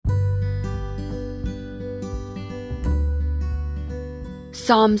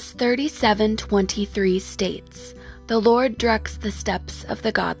Psalms 37:23 states, "The Lord directs the steps of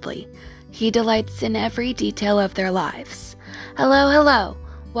the godly. He delights in every detail of their lives." Hello.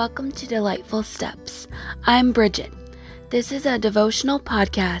 Welcome to Delightful Steps. I'm Bridget. This is a devotional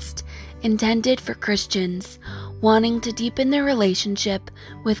podcast intended for Christians wanting to deepen their relationship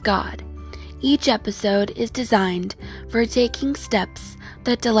with God. Each episode is designed for taking steps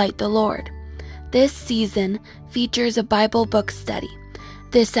that delight the Lord. This season features a Bible book study.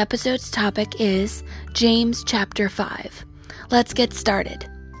 This episode's topic is James chapter 5. Let's get started.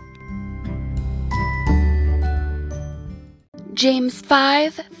 James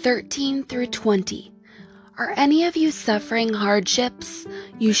 5:13 through 20. Are any of you suffering hardships?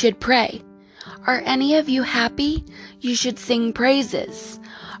 You should pray. Are any of you happy? You should sing praises.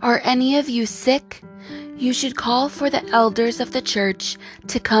 Are any of you sick? You should call for the elders of the church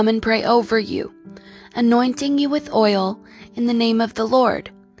to come and pray over you, anointing you with oil in the name of the Lord.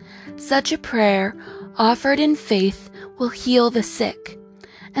 Such a prayer, offered in faith, will heal the sick,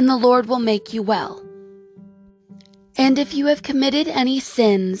 and the Lord will make you well. And if you have committed any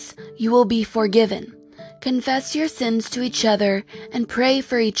sins, you will be forgiven. Confess your sins to each other and pray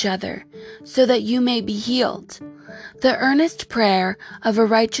for each other, so that you may be healed. The earnest prayer of a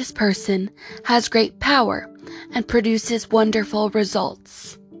righteous person has great power and produces wonderful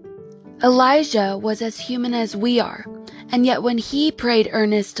results. Elijah was as human as we are, and yet when he prayed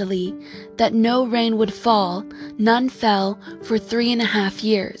earnestly that no rain would fall, none fell for 3.5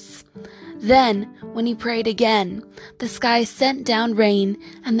 years. Then, when he prayed again, the sky sent down rain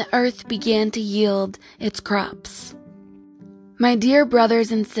and the earth began to yield its crops. My dear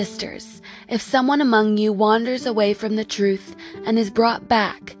brothers and sisters, if someone among you wanders away from the truth and is brought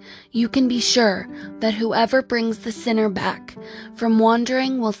back, you can be sure that whoever brings the sinner back from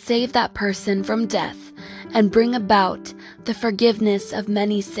wandering will save that person from death and bring about the forgiveness of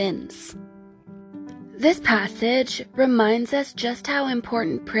many sins. This passage reminds us just how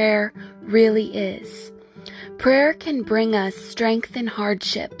important prayer really is. Prayer can bring us strength in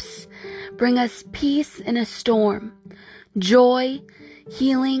hardships, bring us peace in a storm, joy,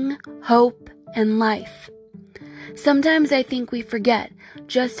 healing, hope, and life. Sometimes I think we forget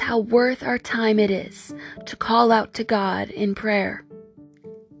just how worth our time it is to call out to God in prayer.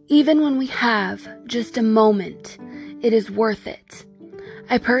 Even when we have just a moment, it is worth it.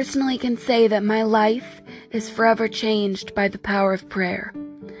 I personally can say that my life is forever changed by the power of prayer,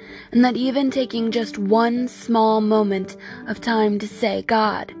 and that even taking just one small moment of time to say,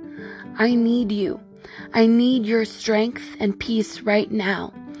 "God, I need you. I need your strength and peace right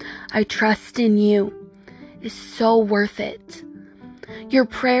now. I trust in you," is so worth it. Your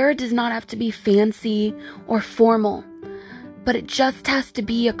prayer does not have to be fancy or formal, but it just has to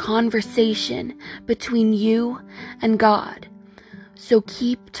be a conversation between you and God. So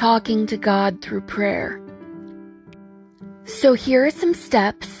keep talking to God through prayer. So here are some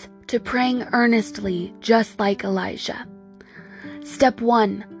steps to praying earnestly, just like Elijah. Step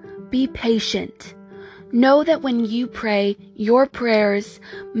 1, be patient. Know that when you pray, your prayers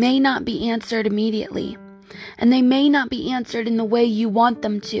may not be answered immediately, and they may not be answered in the way you want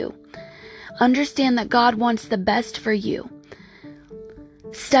them to. Understand that God wants the best for you.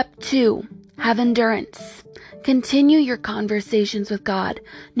 Step 2, have endurance. Continue your conversations with God,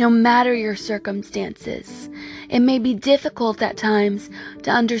 no matter your circumstances. It may be difficult at times to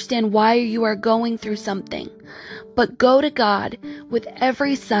understand why you are going through something, but go to God with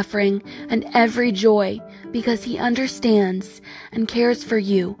every suffering and every joy because He understands and cares for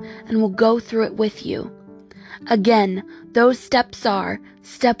you and will go through it with you. Again, those steps are: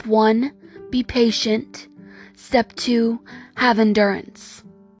 Step 1, be patient. Step 2, have endurance.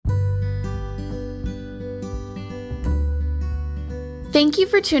 Thank you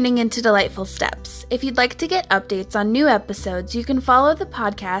for tuning into Delightful Steps. If you'd like to get updates on new episodes, you can follow the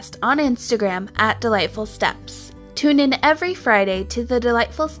podcast on Instagram at Delightful Steps. Tune in every Friday to the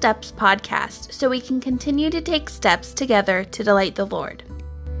Delightful Steps podcast so we can continue to take steps together to delight the Lord.